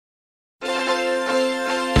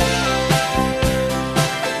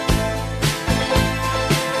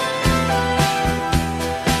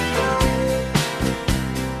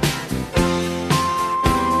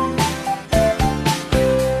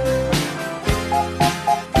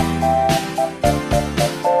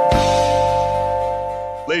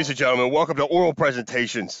and gentlemen, welcome to Oral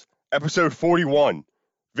Presentations, episode 41.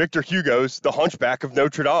 Victor Hugo's The Hunchback of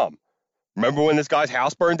Notre Dame. Remember when this guy's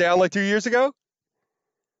house burned down like 2 years ago?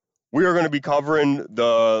 We are going to be covering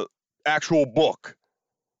the actual book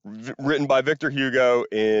written by Victor Hugo.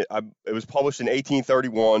 It was published in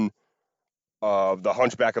 1831, The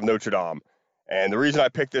Hunchback of Notre Dame. And the reason I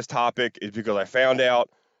picked this topic is because I found out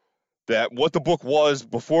that what the book was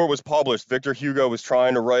before it was published. Victor Hugo was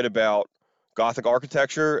trying to write about Gothic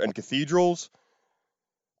architecture and cathedrals,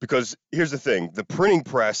 because here's the thing, the printing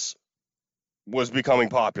press was becoming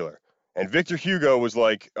popular, and Victor Hugo was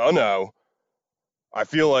like, oh no, I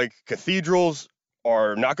feel like cathedrals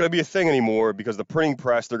are not going to be a thing anymore because the printing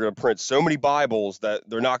press, they're going to print so many Bibles that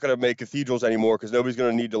they're not going to make cathedrals anymore because nobody's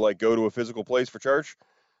going to need to like go to a physical place for church.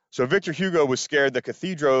 So Victor Hugo was scared that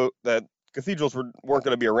cathedrals weren't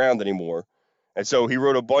going to be around anymore. And so he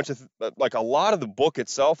wrote a bunch of, like a lot of the book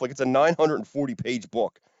itself, like it's a 940-page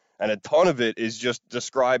book, and a ton of it is just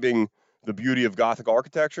describing the beauty of Gothic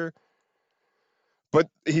architecture. But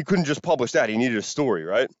he couldn't just publish that. He needed a story,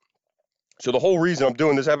 right? So the whole reason I'm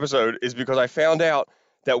doing this episode is because I found out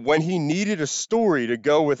that when he needed a story to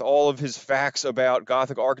go with all of his facts about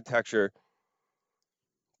Gothic architecture,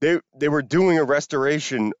 they were doing a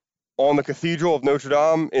restoration on the Cathedral of Notre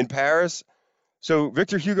Dame in Paris. So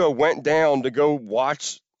Victor Hugo went down to go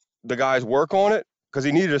watch the guys work on it because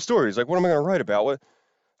he needed a story. He's like, what am I going to write about?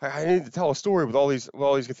 I need to tell a story with all these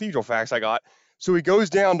cathedral facts I got. So he goes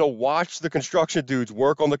down to watch the construction dudes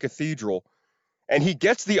work on the cathedral, and he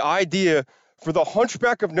gets the idea for the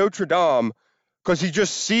Hunchback of Notre Dame because he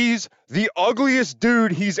just sees the ugliest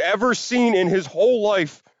dude he's ever seen in his whole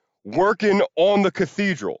life working on the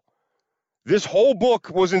cathedral. This whole book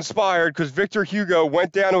was inspired because Victor Hugo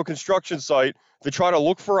went down to a construction site to try to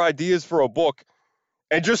look for ideas for a book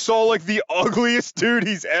and just saw like the ugliest dude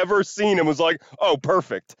he's ever seen and was like, oh,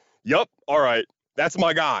 perfect. Yup. All right. That's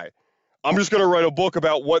my guy. I'm just going to write a book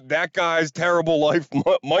about what that guy's terrible life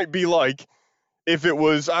might be like if it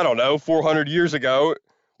was, I don't know, 400 years ago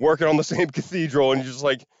working on the same cathedral. And he's just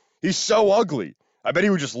like, he's so ugly. I bet he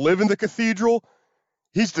would just live in the cathedral.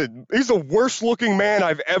 He's the worst looking man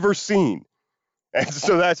I've ever seen. And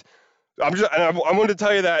so I wanted to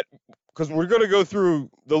tell you that because we're going to go through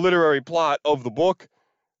the literary plot of the book,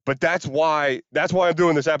 but that's why I'm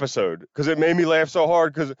doing this episode, because it made me laugh so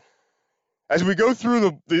hard, because as we go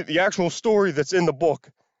through the actual story that's in the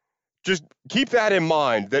book, just keep that in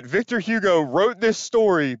mind, that Victor Hugo wrote this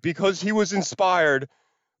story because he was inspired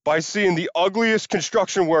by seeing the ugliest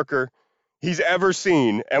construction worker he's ever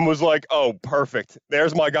seen and was like, oh, perfect.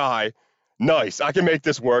 There's my guy. Nice. I can make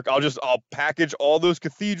this work. I'll package all those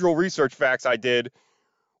cathedral research facts I did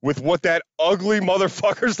with what that ugly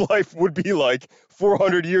motherfucker's life would be like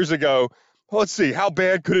 400 years ago. Let's see. How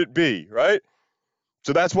bad could it be, right?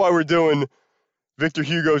 So that's why we're doing Victor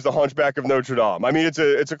Hugo's The Hunchback of Notre Dame. I mean,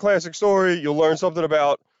 it's a classic story. You'll learn something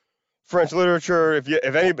about French literature. If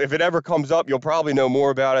it ever comes up, you'll probably know more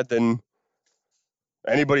about it than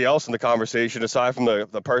anybody else in the conversation, aside from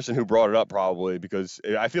the person who brought it up, probably, because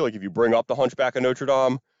I feel like if you bring up the Hunchback of Notre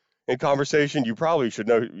Dame in conversation, you probably should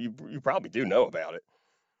know, you probably do know about it.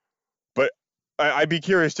 But I'd be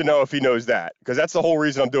curious to know if he knows that, because that's the whole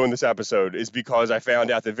reason I'm doing this episode, is because I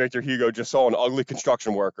found out that Victor Hugo just saw an ugly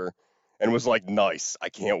construction worker and was like, nice, I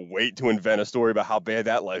can't wait to invent a story about how bad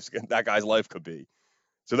that guy's life could be.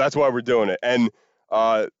 So that's why we're doing it. And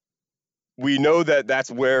we know that that's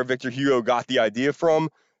where Victor Hugo got the idea from,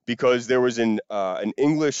 because there was an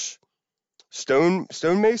English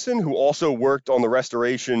stonemason who also worked on the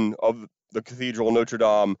restoration of the Cathedral of Notre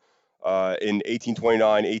Dame in 1829,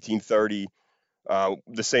 1830,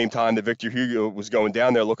 the same time that Victor Hugo was going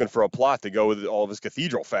down there looking for a plot to go with all of his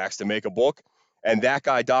cathedral facts to make a book. And that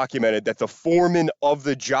guy documented that the foreman of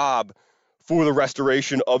the job for the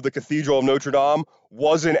restoration of the Cathedral of Notre Dame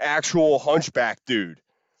was an actual hunchback dude.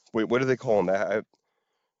 Wait, what do they call him?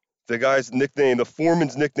 The guy's nickname, the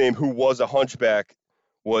foreman's nickname, who was a hunchback,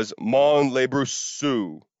 was Mon Le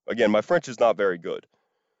Brousseau. Again, my French is not very good,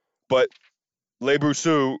 but Le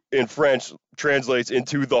Brousseau in French translates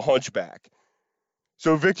into the hunchback.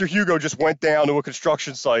 So Victor Hugo just went down to a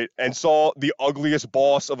construction site and saw the ugliest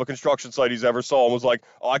boss of a construction site he's ever saw and was like,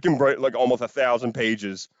 oh, I can write like almost 1,000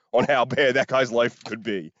 pages on how bad that guy's life could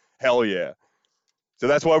be. Hell yeah. So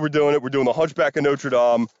that's why we're doing it. We're doing the Hunchback of Notre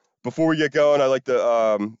Dame. Before we get going, I'd like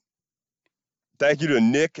to thank you to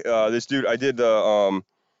Nick. This dude, I did the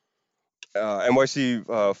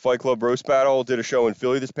NYC Fight Club Roast Battle, did a show in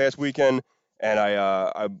Philly this past weekend, and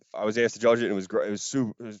I was asked to judge it, and it was great. It was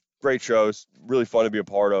a great show. It's really fun to be a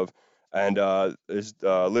part of. And this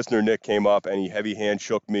listener Nick came up and he heavy hand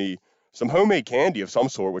shook me some homemade candy of some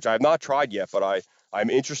sort, which I have not tried yet, but I'm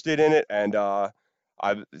interested in it, and I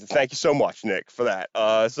thank you so much, Nick, for that.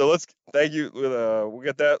 So let's thank you. We'll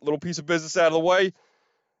get that little piece of business out of the way.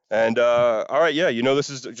 And all right, yeah, this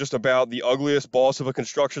is just about the ugliest boss of a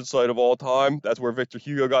construction site of all time. That's where Victor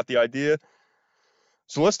Hugo got the idea.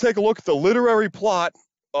 So let's take a look at the literary plot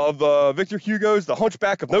of Victor Hugo's The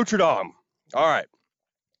Hunchback of Notre Dame. All right,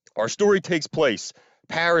 our story takes place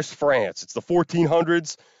Paris, France. It's the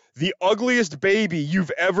 1400s. The ugliest baby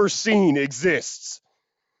you've ever seen exists.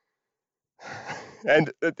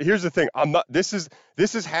 And here's the thing: This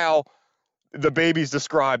is how the baby's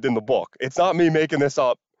described in the book. It's not me making this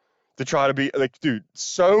up to try to be like, dude.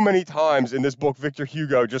 So many times in this book, Victor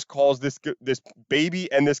Hugo just calls this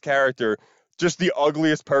baby and this character just the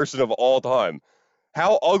ugliest person of all time.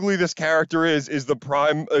 How ugly this character is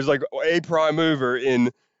like a prime mover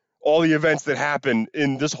in all the events that happen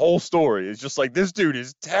in this whole story. It's just like, this dude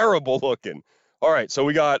is terrible looking. All right, so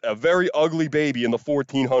we got a very ugly baby in the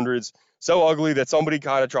 1400s. So ugly that somebody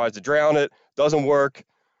kind of tries to drown it. Doesn't work.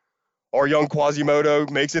 Our young Quasimodo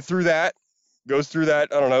makes it through that. Goes through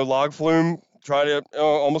that, I don't know, log flume.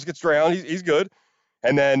 Almost gets drowned. He's good.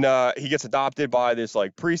 And then he gets adopted by this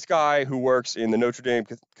like priest guy who works in the Notre Dame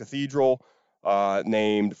Cathedral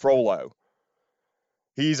named Frollo.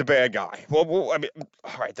 He's a bad guy. Well, I mean,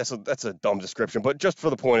 all right, that's a dumb description, but just for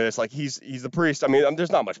the point of this, like he's the priest. I mean,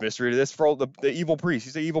 there's not much mystery to this. Frollo, the evil priest.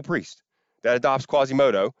 He's the evil priest that adopts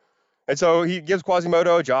Quasimodo. And so he gives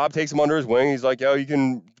Quasimodo a job, takes him under his wing. He's like, yo, you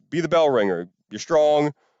can be the bell ringer. You're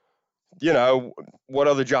strong. What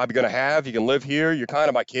other job you going to have? You can live here. You're kind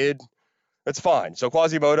of my kid. That's fine. So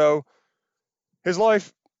Quasimodo, his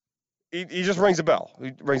life, he just rings a bell.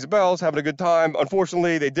 He rings the bells, having a good time.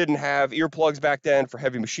 Unfortunately, they didn't have earplugs back then for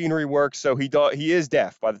heavy machinery work, so he is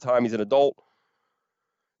deaf by the time he's an adult.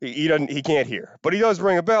 He can't hear. But he does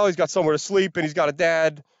ring a bell. He's got somewhere to sleep, and he's got a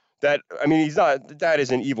dad the dad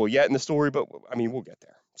isn't evil yet in the story, but I mean, we'll get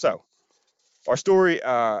there. So our story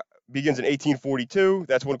begins in 1842.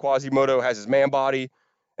 That's when Quasimodo has his man body.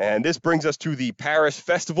 And this brings us to the Paris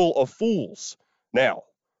Festival of Fools. Now,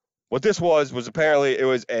 what this was apparently it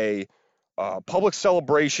was a public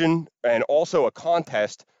celebration and also a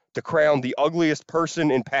contest to crown the ugliest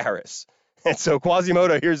person in Paris. And so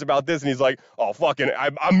Quasimodo hears about this and he's like, oh, fucking,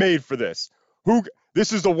 I'm made for this.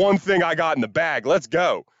 This is the one thing I got in the bag. Let's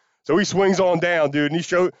go. So he swings on down, dude, and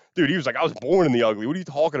he was like, I was born in the ugly. What are you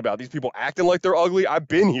talking about? These people acting like they're ugly? I've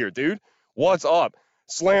been here, dude. What's up?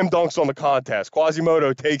 Slam dunks on the contest.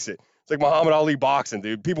 Quasimodo takes it. It's like Muhammad Ali boxing,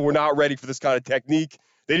 dude. People were not ready for this kind of technique.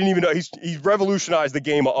 They didn't even know. He's revolutionized the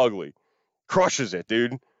game of ugly. Crushes it,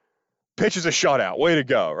 dude. Pitches a shutout. Way to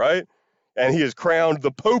go, right? And he is crowned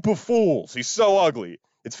the Pope of Fools. He's so ugly.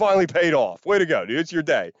 It's finally paid off. Way to go, dude. It's your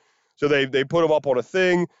day. So they put him up on a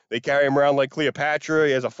thing. They carry him around like Cleopatra.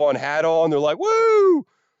 He has a fun hat on. They're like, woo!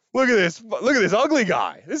 Look at this ugly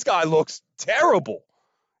guy. This guy looks terrible.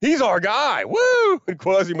 He's our guy. Woo! And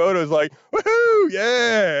Quasimodo's like, woohoo!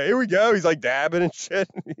 Yeah, here we go. He's like dabbing and shit.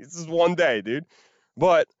 This is one day, dude.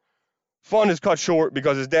 But fun is cut short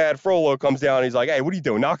because his dad, Frollo, comes down and he's like, hey, what are you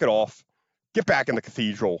doing? Knock it off. Get back in the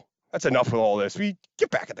cathedral. That's enough with all this. Get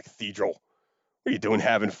back in the cathedral. What are you doing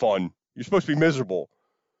having fun? You're supposed to be miserable.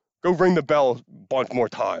 Go ring the bell a bunch more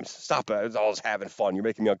times. Stop it. It's always having fun. You're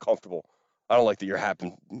making me uncomfortable. I don't like that you're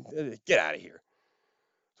having. Get out of here.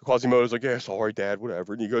 So Quasimodo's like, yeah, sorry, Dad,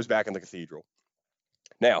 whatever. And he goes back in the cathedral.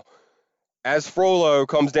 Now, as Frollo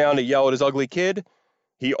comes down to yell at his ugly kid,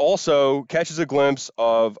 he also catches a glimpse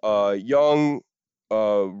of a young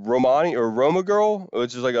Romani or Roma girl,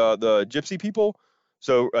 which is like the gypsy people.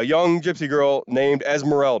 So a young gypsy girl named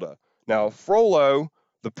Esmeralda. Now, Frollo,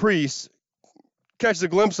 the priest, catches a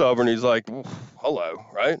glimpse of her and he's like, hello,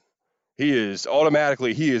 right? He is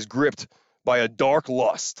gripped by a dark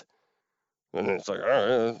lust. And it's like, all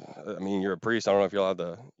right, I mean, you're a priest. I don't know if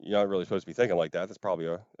you're not really supposed to be thinking like that. That's probably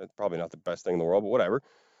not the best thing in the world, but whatever.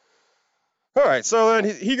 All right, so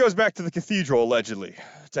then he goes back to the cathedral, allegedly,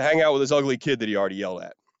 to hang out with his ugly kid that he already yelled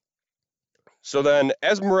at. So then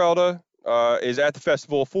Esmeralda is at the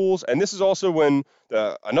Festival of Fools, and this is also when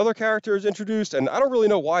another character is introduced, and I don't really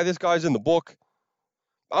know why this guy's in the book.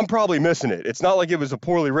 I'm probably missing it. It's not like it was a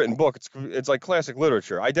poorly written book. It's like classic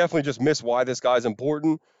literature. I definitely just miss why this guy's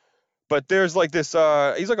important. But there's like this,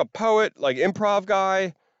 he's like a poet, like improv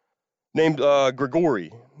guy named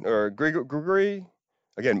Grigori.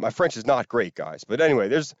 Again, my French is not great, guys. But anyway,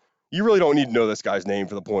 you really don't need to know this guy's name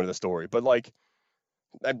for the point of the story. But like,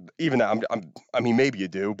 even now, I mean, maybe you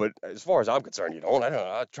do. But as far as I'm concerned, you don't. I don't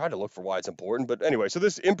know. I tried to look for why it's important. But anyway, so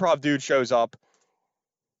this improv dude shows up.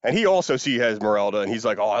 And he also sees Esmeralda, and he's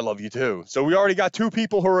like, "Oh, I love you too." So we already got two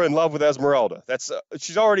people who are in love with Esmeralda. That's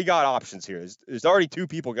she's already got options here. There's already two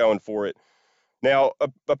people going for it. Now,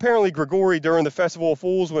 apparently, Grigori during the Festival of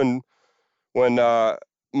Fools, when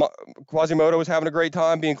Quasimodo was having a great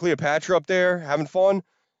time being Cleopatra up there, having fun.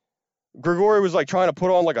 Grigori was like trying to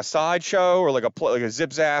put on like a sideshow or like a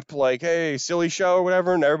zip zap, like, hey, silly show or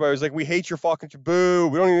whatever, and everybody was like, we hate your fucking taboo.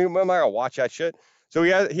 I'm not gonna watch that shit. So he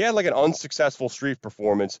had like an unsuccessful street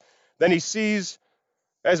performance. Then he sees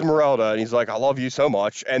Esmeralda and he's like, I love you so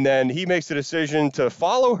much. And then he makes the decision to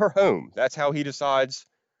follow her home. That's how he decides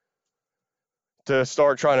to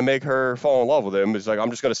start trying to make her fall in love with him. It's like, I'm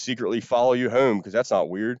just gonna secretly follow you home because that's not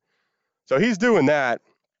weird. So he's doing that,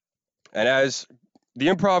 and as the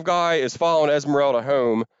improv guy is following Esmeralda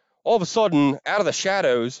home, all of a sudden, out of the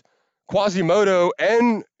shadows, Quasimodo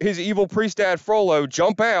and his evil priest dad Frollo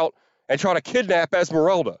jump out and try to kidnap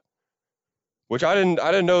Esmeralda. Which I didn't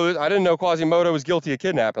know. I didn't know Quasimodo was guilty of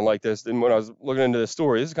kidnapping like this. And when I was looking into this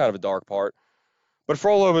story, this is kind of a dark part. But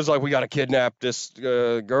Frollo was like, "We got to kidnap this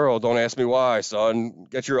girl. Don't ask me why, son.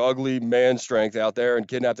 Get your ugly man strength out there and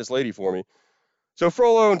kidnap this lady for me." So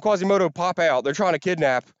Frollo and Quasimodo pop out. They're trying to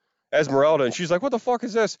kidnap Esmeralda, and she's like, "What the fuck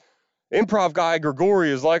is this?" Improv guy Grigori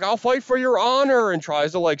is like, "I'll fight for your honor," and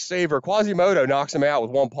tries to like save her. Quasimodo knocks him out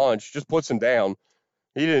with one punch, just puts him down.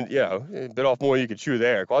 He didn't, bit off more than you could chew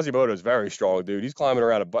there. Quasimodo's very strong, dude. He's climbing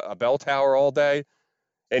around a bell tower all day,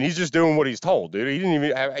 and he's just doing what he's told, dude. He didn't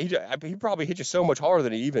even, he probably hit you so much harder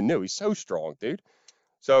than he even knew. He's so strong, dude.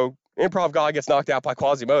 So improv guy gets knocked out by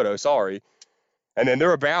Quasimodo. Sorry. And then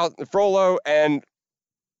Frollo and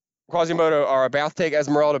Quasimodo are about to take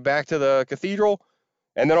Esmeralda back to the cathedral,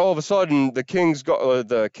 and then all of a sudden the king's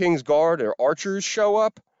guard or archers show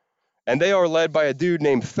up, and they are led by a dude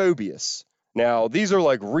named Phoebus. Now these are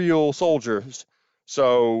like real soldiers.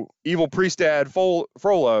 So evil priest dad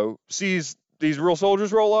Frollo sees these real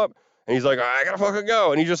soldiers roll up, and he's like, I gotta fucking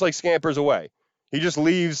go, and he just like scampers away. He just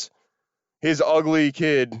leaves his ugly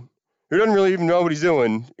kid, who doesn't really even know what he's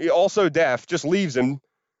doing, he also deaf, just leaves him.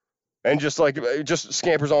 And just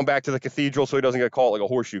scampers on back to the cathedral so he doesn't get caught like a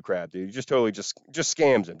horseshoe crab, dude. He just totally just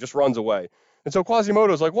scams him, just runs away. And so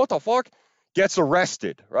Quasimodo's like, what the fuck? Gets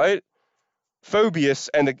arrested, right? Phoebus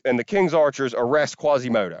and the king's archers arrest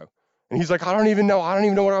Quasimodo. And he's like, I don't even know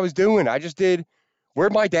what I was doing. I just did.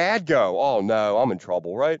 Where'd my dad go? Oh no, I'm in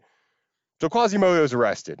trouble, right? So Quasimodo's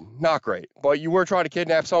arrested. Not great. But you were trying to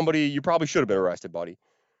kidnap somebody, you probably should have been arrested, buddy.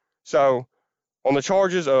 So on the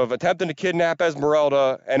charges of attempting to kidnap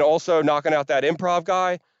Esmeralda and also knocking out that improv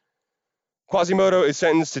guy, Quasimodo is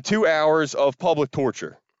sentenced to 2 hours of public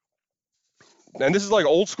torture. And this is like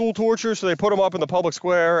old school torture, so they put him up in the public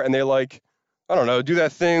square and they like, I don't know, do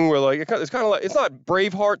that thing where like, it's kind of like, it's not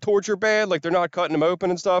Braveheart torture bad, like they're not cutting him open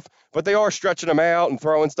and stuff, but they are stretching him out and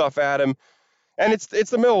throwing stuff at him. And it's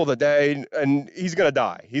the middle of the day, and he's going to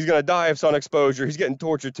die. He's going to die of sun exposure. He's getting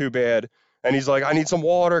tortured too bad. And he's like, I need some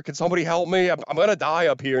water. Can somebody help me? I'm going to die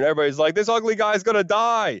up here. And everybody's like, this ugly guy's going to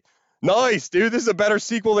die. Nice, dude. This is a better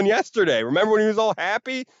sequel than yesterday. Remember when he was all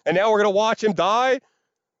happy? And now we're going to watch him die?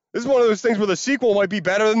 This is one of those things where the sequel might be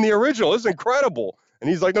better than the original. This is incredible. And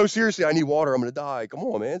he's like, no, seriously, I need water. I'm going to die. Come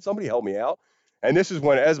on, man. Somebody help me out. And this is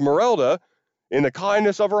when Esmeralda, in the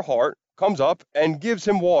kindness of her heart, comes up and gives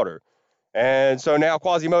him water. And so now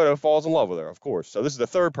Quasimodo falls in love with her, of course. So this is the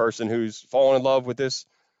third person who's fallen in love with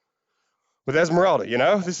Esmeralda, you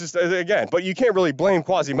know? This is, again, but you can't really blame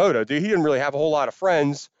Quasimodo, dude. He didn't really have a whole lot of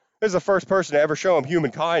friends. This is the first person to ever show him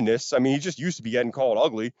human kindness. I mean, he just used to be getting called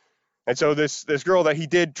ugly. And so this girl that he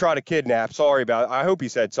did try to kidnap, sorry about it. I hope he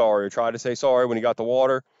said sorry or tried to say sorry when he got the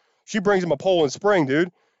water. She brings him a Poland Spring,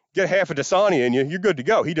 dude. Get half a Dasani in you, you're good to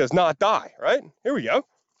go. He does not die, right? Here we go.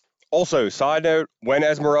 Also, side note, when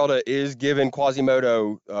Esmeralda is giving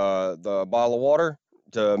Quasimodo the bottle of water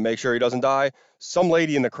to make sure he doesn't die, some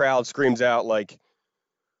lady in the crowd screams out like,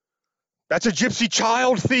 that's a gypsy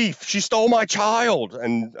child thief. She stole my child.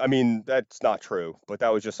 And, I mean, that's not true. But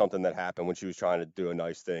that was just something that happened when she was trying to do a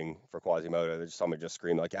nice thing for Quasimodo. Somebody just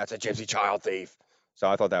screamed like, that's a gypsy child thief. So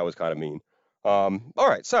I thought that was kind of mean. All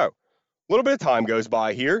right, so a little bit of time goes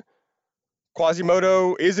by here.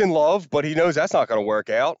 Quasimodo is in love, but he knows that's not going to work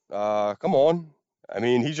out. Come on. I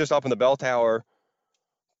mean, he's just up in the bell tower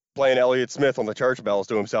playing Elliott Smith on the church bells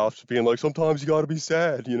to himself, being like, sometimes you got to be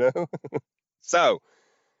sad, you know? So,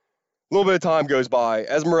 a little bit of time goes by.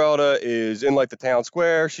 Esmeralda is in, like, the town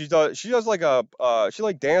square. She does like she,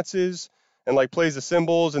 like, dances and, like, plays the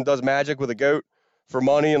cymbals and does magic with a goat for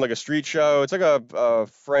money and, like, a street show. It's like a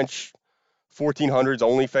French 1400s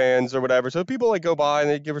OnlyFans or whatever. So people like go by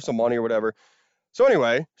and they give her some money or whatever. So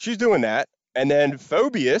anyway, she's doing that. And then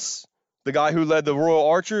Phoebus, the guy who led the Royal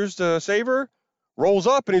Archers to save her, rolls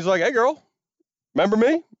up and he's like, "Hey, girl, remember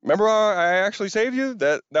me? Remember I actually saved you?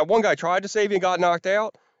 That one guy tried to save you and got knocked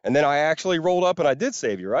out, and then I actually rolled up and I did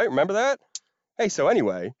save you, right? Remember that? Hey, so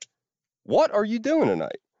anyway, what are you doing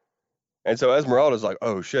tonight?" And so Esmeralda's like,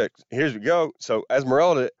 "Oh shit, here we go." So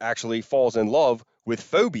Esmeralda actually falls in love with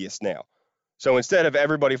Phoebus now. So instead of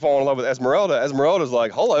everybody falling in love with Esmeralda, Esmeralda's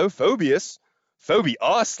like, "Hello, Phoebus,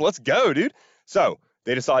 us, let's go, dude." So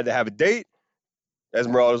they decide to have a date.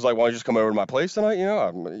 Esmeralda's like, "Why don't you just come over to my place tonight?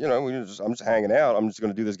 I'm just hanging out. I'm just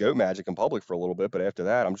gonna do this goat magic in public for a little bit, but after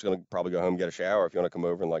that, I'm just gonna probably go home and get a shower. If you want to come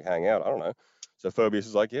over and like hang out, I don't know." So Phoebus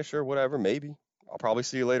is like, "Yeah, sure, whatever, maybe. I'll probably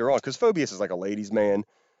see you later on." Because Phoebus is like a ladies' man,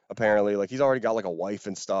 apparently. Like he's already got like a wife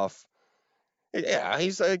and stuff. Yeah,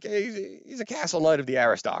 he's a castle knight of the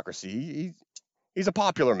aristocracy. He's a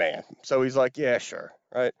popular man, so he's like, "Yeah, sure,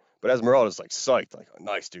 right." But Esmeralda's like psyched, like, "Oh,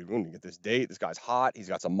 nice, dude. We're gonna get this date. This guy's hot. He's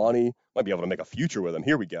got some money. Might be able to make a future with him.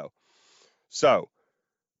 Here we go." So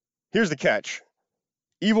here's the catch: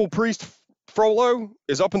 evil priest Frollo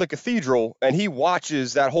is up in the cathedral, and he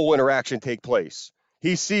watches that whole interaction take place.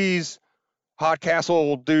 He sees hot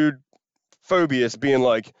castle dude Phoebus being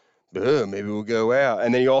like, "Maybe we'll go out,"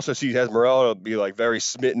 and then he also sees Esmeralda be like very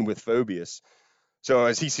smitten with Phoebus. So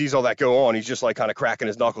as he sees all that go on, he's just like kind of cracking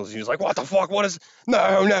his knuckles. He's like, "What the fuck? What is?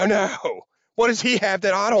 No, no, no! What does he have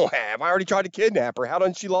that I don't have? I already tried to kidnap her. How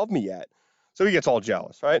doesn't she love me yet?" So he gets all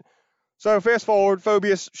jealous, right? So fast forward,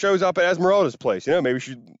 Phoebus shows up at Esmeralda's place. Maybe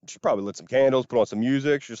she probably lit some candles, put on some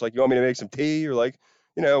music. She's just like, "You want me to make some tea?" Or like,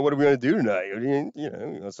 "What are we gonna do tonight? You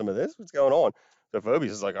want some of this? What's going on?" So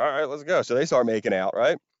Phoebus is like, "All right, let's go." So they start making out,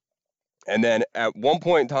 right? And then at one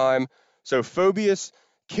point in time, so Phoebus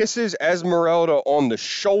kisses Esmeralda on the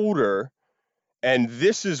shoulder, and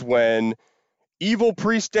this is when evil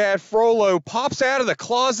priest dad Frollo pops out of the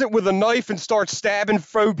closet with a knife and starts stabbing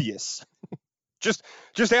Phoebus. just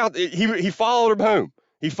out. He followed him home.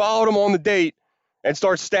 He followed him on the date and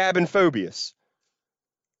starts stabbing Phoebus.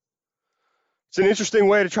 It's an interesting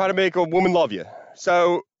way to try to make a woman love you.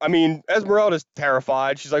 So, I mean, Esmeralda's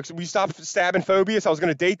terrified. She's like, "We stopped stabbing Phoebus. I was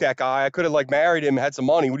going to date that guy. I could have, like, married him, had some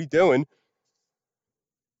money. What are you doing?"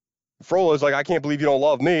 Frollo's like, "I can't believe you don't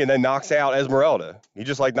love me," and then knocks out Esmeralda. He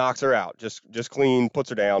just, like, knocks her out. Just clean, puts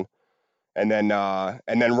her down, and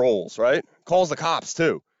then rolls, right? Calls the cops,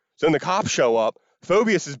 too. So when the cops show up,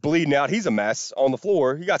 Phoebus is bleeding out. He's a mess on the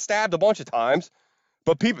floor. He got stabbed a bunch of times,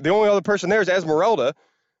 but the only other person there is Esmeralda.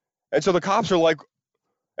 And so the cops are like,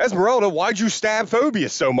 "Esmeralda, why'd you stab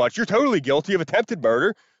Phoebus so much? You're totally guilty of attempted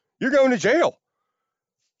murder. You're going to jail."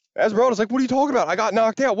 Esmeralda's like, "What are you talking about? I got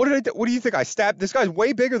knocked out. What do you think? I stabbed this guy's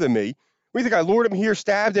way bigger than me. What do you think? I lured him here,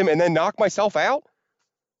 stabbed him, and then knocked myself out?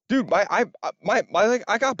 Dude, I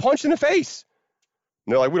got punched in the face."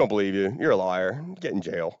 And they're like, "We don't believe you. You're a liar. Get in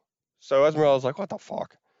jail." So Esmeralda's like, "What the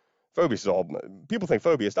fuck? People think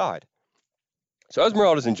Phoebus died." So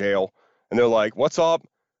Esmeralda's in jail, and they're like, "What's up?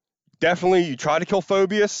 Definitely, you tried to kill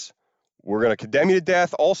Phoebus. We're going to condemn you to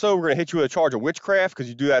death. Also, we're going to hit you with a charge of witchcraft because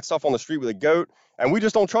you do that stuff on the street with a goat. And we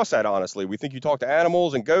just don't trust that, honestly. We think you talk to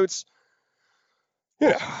animals and goats.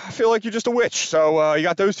 I feel like you're just a witch. So you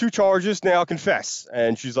got those two charges. Now confess."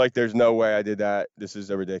 And she's like, "There's no way I did that. This is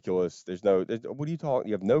ridiculous. What are you talking?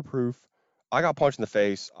 You have no proof. I got punched in the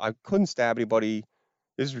face. I couldn't stab anybody.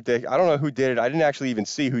 This is ridiculous. I don't know who did it. I didn't actually even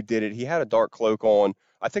see who did it. He had a dark cloak on.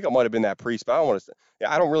 I think it might have been that priest, but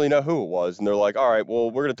I don't really know who it was." And they're like, "All right,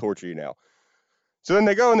 well, we're going to torture you now." So then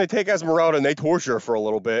they go and they take Esmeralda and they torture her for a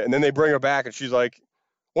little bit, and then they bring her back, and she's like,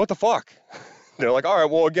 "What the fuck?" They're like, "All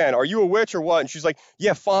right, well, again, are you a witch or what?" And she's like,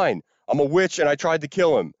 "Yeah, fine. I'm a witch, and I tried to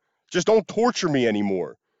kill him. Just don't torture me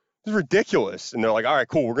anymore. This is ridiculous." And they're like, "All right,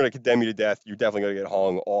 cool. We're going to condemn you to death. You're definitely going to get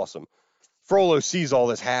hung. Awesome." Frollo sees all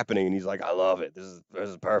this happening, and he's like, "I love it. This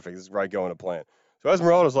is perfect. This is right going to plan." So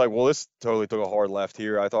Esmeralda's like, "Well, this totally took a hard left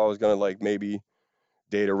here. I thought I was going to, like, maybe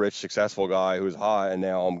date a rich, successful guy who's hot, and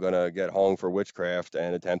now I'm going to get hung for witchcraft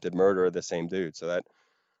and attempted murder of the same dude." So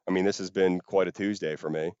this has been quite a Tuesday for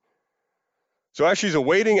me. So as she's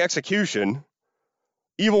awaiting execution,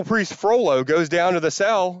 evil priest Frollo goes down to the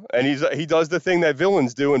cell, and he does the thing that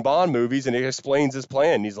villains do in Bond movies, and he explains his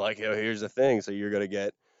plan. He's like, "Here's the thing. So you're going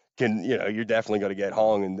to you're definitely going to get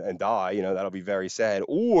hung and die. That'll be very sad.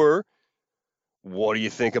 Or what do you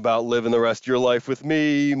think about living the rest of your life with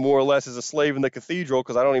me, more or less as a slave in the cathedral?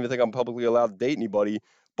 Because I don't even think I'm publicly allowed to date anybody.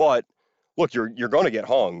 But look, you're going to get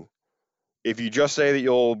hung. If you just say that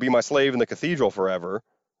you'll be my slave in the cathedral forever,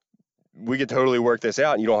 we could totally work this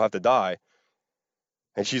out, and you don't have to die."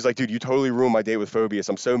 And she's like, "Dude, you totally ruined my date with Phoebus.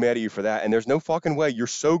 I'm so mad at you for that. And there's no fucking way. You're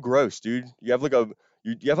so gross, dude. You have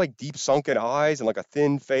like deep sunken eyes and like a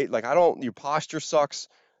thin face. Like your posture sucks.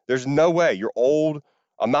 There's no way. You're old.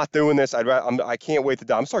 I'm not doing this. I can't wait to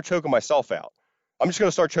die. I'm gonna start choking myself out. I'm just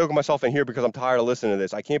gonna start choking myself in here because I'm tired of listening to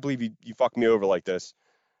this. I can't believe you fucked me over like this.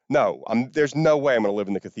 No, there's no way I'm gonna live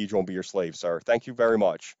in the cathedral and be your slave, sir. Thank you very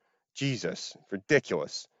much. Jesus,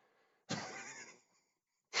 ridiculous.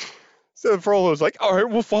 So Frollo's like, all right,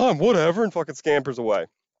 well, fine, whatever, and fucking scampers away.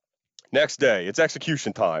 Next day, it's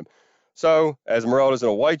execution time. So Esmeralda's in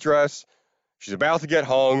a white dress. She's about to get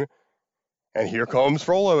hung. And here comes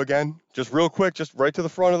Frollo again, just real quick, just right to the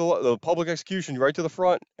front of the public execution, right to the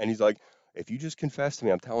front. And he's like, if you just confess to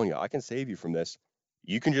me, I'm telling you, I can save you from this.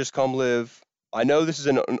 You can just come live. I know this is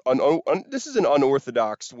this is an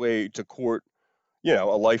unorthodox way to court, a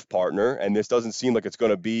life partner, and this doesn't seem like it's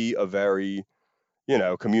going to be a very,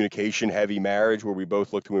 communication heavy marriage where we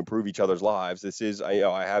both look to improve each other's lives. This is,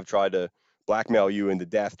 I have tried to blackmail you into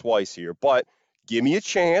death twice here, but give me a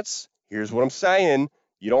chance. Here's what I'm saying.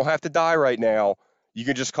 You don't have to die right now. You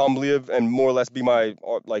can just come live and more or less be my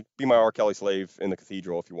R. Kelly slave in the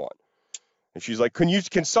cathedral if you want. And she's like,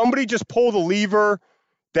 can somebody just pull the lever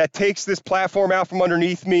that takes this platform out from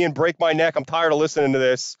underneath me and break my neck? I'm tired of listening to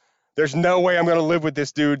this. There's no way I'm going to live with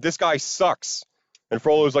this dude. This guy sucks. And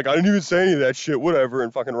Frollo's like, I didn't even say any of that shit, whatever,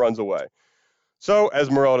 and fucking runs away. So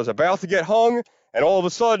Esmeralda's about to get hung, and all of a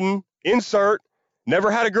sudden, insert, never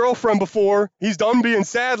had a girlfriend before. He's done being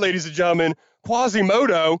sad, ladies and gentlemen.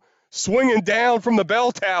 Quasimodo swinging down from the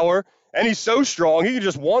bell tower, and he's so strong, he can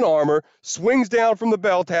just one-arm her, swings down from the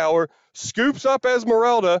bell tower, scoops up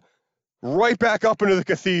Esmeralda, right back up into the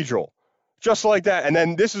cathedral. Just like that. And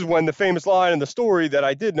then this is when the famous line in the story that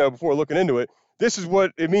I did know before looking into it, this is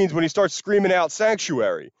what it means when he starts screaming out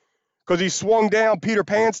sanctuary. Because he swung down Peter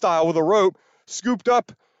Pan style with a rope, scooped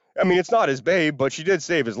up. I mean, it's not his babe, but she did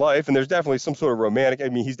save his life, and there's definitely some sort of romantic. I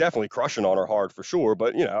mean, he's definitely crushing on her hard for sure,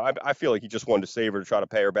 but, I feel like he just wanted to save her to try to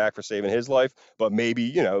pay her back for saving his life, but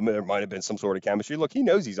maybe, there might have been some sort of chemistry. Look, he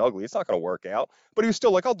knows he's ugly. It's not going to work out, but he was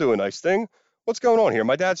still like, I'll do a nice thing. What's going on here?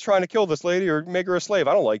 My dad's trying to kill this lady or make her a slave.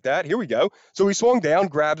 I don't like that. Here we go. So he swung down,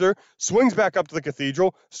 grabs her, swings back up to the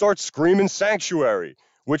cathedral, starts screaming sanctuary,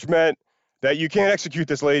 which meant that you can't execute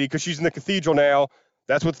this lady because she's in the cathedral now.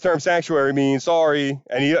 That's what the term sanctuary means. Sorry.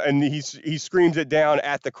 And he screams it down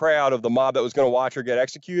at the crowd of the mob that was going to watch her get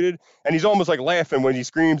executed. And he's almost like laughing when he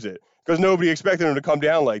screams it because nobody expected him to come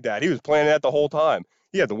down like that. He was planning that the whole time.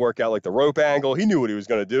 He had to work out like the rope angle. He knew what he was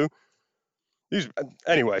going to do.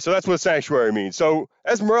 Anyway, so that's what sanctuary means. So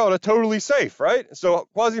Esmeralda, totally safe, right? So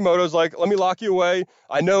Quasimodo's like, let me lock you away.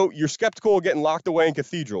 I know you're skeptical of getting locked away in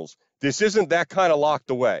cathedrals. This isn't that kind of locked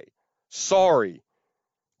away. Sorry.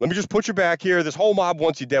 Let me just put you back here. This whole mob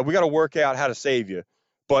wants you dead. We got to work out how to save you.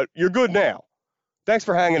 But you're good now. Thanks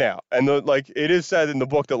for hanging out. And it is said in the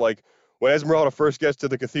book that when Esmeralda first gets to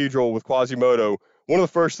the cathedral with Quasimodo, one of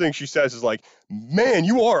the first things she says is like, man,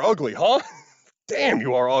 you are ugly, huh? Damn,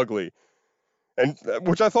 you are ugly. And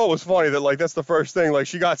which I thought was funny that that's the first thing,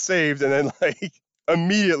 she got saved and then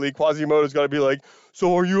immediately Quasimodo's got to be like,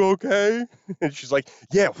 so are you okay? And she's like,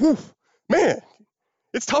 yeah, whew, man,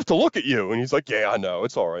 it's tough to look at you. And he's like, yeah, I know,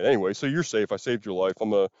 it's all right. Anyway, so you're safe. I saved your life. I'm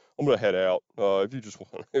gonna head out. If you just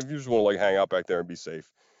want to hang out back there and be safe.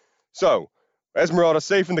 So Esmeralda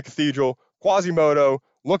safe in the cathedral. Quasimodo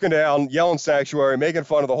looking down, yelling sanctuary, making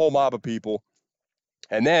fun of the whole mob of people.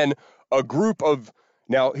 And then a group of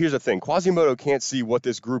Now, here's the thing. Quasimodo can't see what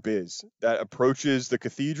this group is that approaches the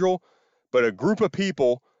cathedral, but a group of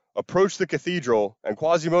people approach the cathedral, and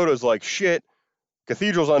Quasimodo's like, shit,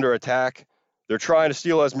 cathedral's under attack. They're trying to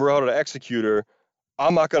steal Esmeralda to execute her.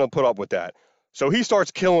 I'm not going to put up with that. So he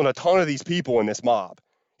starts killing a ton of these people in this mob.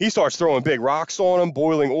 He starts throwing big rocks on them,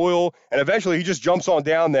 boiling oil, and eventually he just jumps on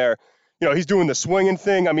down there. He's doing the swinging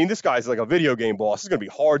thing. I mean, this guy's like a video game boss. It's going to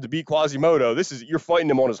be hard to beat Quasimodo. You're fighting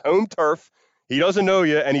him on his home turf. He doesn't know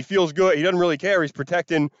you, and he feels good. He doesn't really care. He's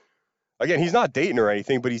protecting. Again, he's not dating her or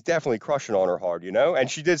anything, but he's definitely crushing on her hard, And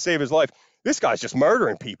she did save his life. This guy's just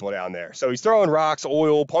murdering people down there. So he's throwing rocks,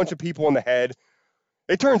 oil, punching people in the head.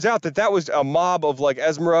 It turns out that was a mob of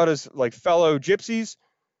Esmeralda's fellow gypsies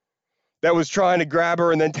that was trying to grab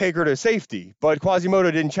her and then take her to safety. But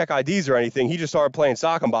Quasimodo didn't check IDs or anything. He just started playing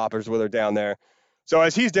sock and boppers with her down there. So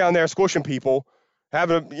as he's down there squishing people,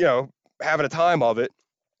 having a time of it,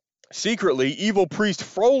 secretly, evil priest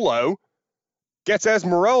Frollo gets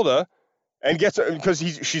Esmeralda and gets her because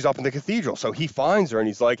she's up in the cathedral. So he finds her and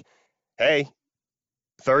he's like, hey,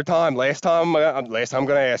 last time I'm going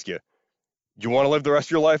to ask you, you want to live the rest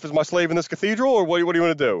of your life as my slave in this cathedral, or what do you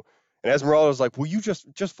want to do? And Esmeralda's like, will you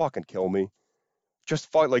just fucking kill me?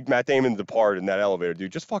 Just fuck, like Matt Damon departed in that elevator,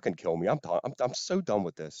 dude. Just fucking kill me. I'm so done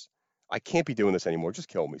with this. I can't be doing this anymore. Just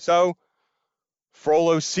kill me. So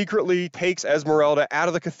Frollo secretly takes Esmeralda out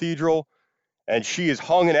of the cathedral, and she is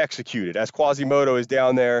hung and executed as Quasimodo is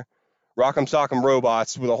down there, rock'em sock'em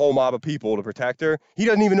robots with a whole mob of people to protect her. He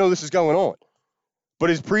doesn't even know this is going on. But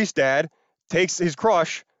his priest dad takes his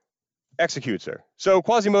crush, executes her. So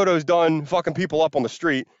Quasimodo's done fucking people up on the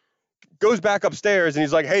street, goes back upstairs, and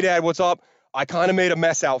he's like, hey, Dad, what's up? I kind of made a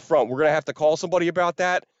mess out front. We're going to have to call somebody about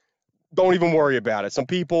that. Don't even worry about it. Some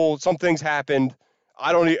things happened.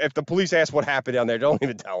 If the police ask what happened down there, don't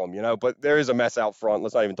even tell them, but there is a mess out front.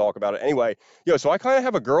 Let's not even talk about it. Anyway, so I kind of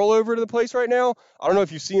have a girl over to the place right now. I don't know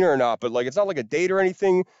if you've seen her or not, but it's not like a date or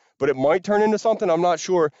anything, but it might turn into something. I'm not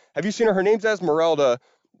sure. Have you seen her? Her name's Esmeralda.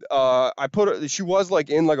 She was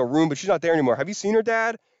in a room, but she's not there anymore. Have you seen her,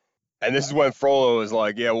 Dad? And this is when Frollo is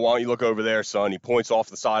like, yeah, well, why don't you look over there, son? He points off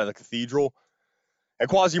the side of the cathedral. And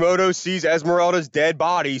Quasimodo sees Esmeralda's dead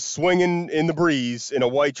body swinging in the breeze in a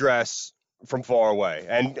white dress from far away.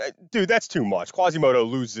 And, dude, that's too much. Quasimodo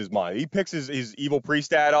loses his mind. He picks his evil priest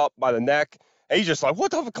dad up by the neck, and he's just like, what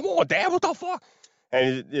the fuck? Come on, Dad, what the fuck?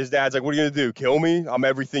 And his dad's like, what are you going to do, kill me? I'm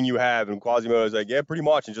everything you have. And Quasimodo's like, yeah, pretty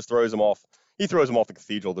much, and just throws him off. He throws him off the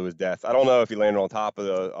cathedral to his death. I don't know if he landed on top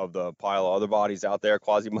of the pile of other bodies out there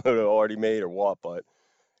Quasimodo already made or what, but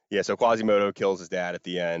yeah, so Quasimodo kills his dad at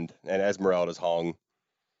the end, and Esmeralda's hung.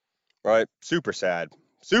 Right? Super sad.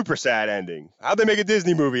 Super sad ending. How'd they make a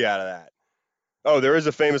Disney movie out of that? Oh, there is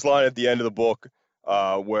a famous line at the end of the book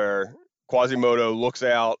where Quasimodo looks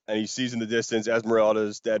out and he sees in the distance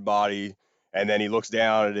Esmeralda's dead body, and then he looks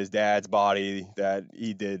down at his dad's body that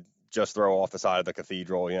he did just throw off the side of the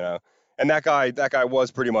cathedral, And that guy was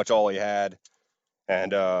pretty much all he had.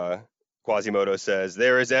 And Quasimodo says,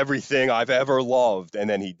 there is everything I've ever loved, and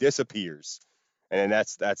then he disappears. And then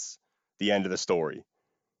that's the end of the story.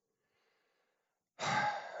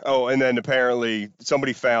 Oh, and then apparently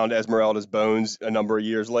somebody found Esmeralda's bones a number of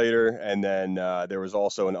years later, and then there was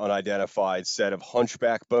also an unidentified set of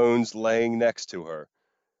hunchback bones laying next to her,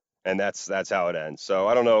 and that's how it ends. So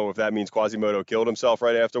I don't know if that means Quasimodo killed himself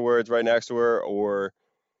right afterwards, right next to her, or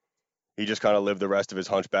he just kind of lived the rest of his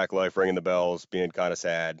hunchback life ringing the bells, being kind of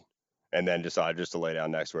sad, and then decided just to lay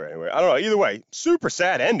down next to her anyway. I don't know. Either way, super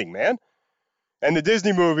sad ending, man. And the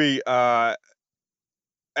Disney movie,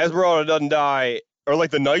 Esmeralda doesn't die. Or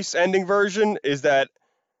the nice ending version is that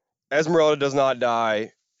Esmeralda does not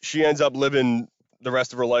die. She ends up living the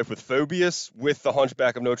rest of her life with Phoebus, with the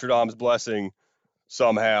Hunchback of Notre Dame's blessing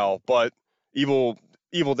somehow. But evil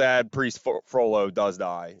dad priest Frollo does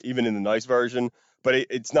die, even in the nice version. But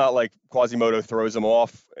it's not like Quasimodo throws him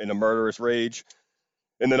off in a murderous rage.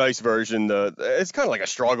 In the nice version, it's kind of like a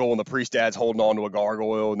struggle, and the priest dad's holding on to a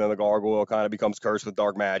gargoyle, and then the gargoyle kind of becomes cursed with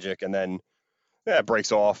dark magic, and then it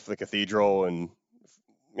breaks off the cathedral, and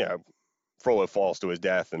Frollo falls to his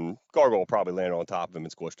death, and Gargoyle probably landed on top of him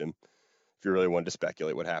and squished him, if you really wanted to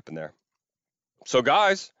speculate what happened there. So,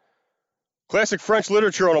 guys, classic French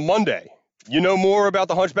literature on a Monday. You know more about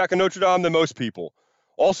the Hunchback of Notre Dame than most people.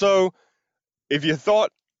 Also, if you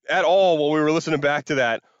thought at all while we were listening back to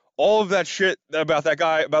that, all of that shit about that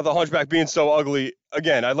guy, about the Hunchback being so ugly,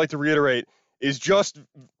 again, I'd like to reiterate, is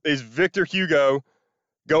Victor Hugo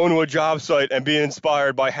going to a job site and being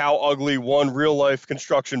inspired by how ugly one real-life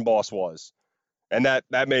construction boss was. And that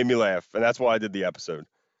made me laugh, and that's why I did the episode.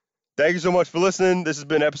 Thank you so much for listening. This has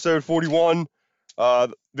been episode 41,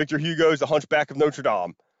 Victor Hugo's The Hunchback of Notre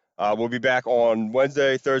Dame. We'll be back on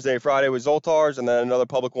Wednesday, Thursday, Friday with Zoltar's, and then another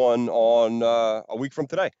public one on a week from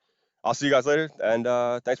today. I'll see you guys later, and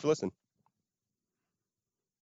thanks for listening.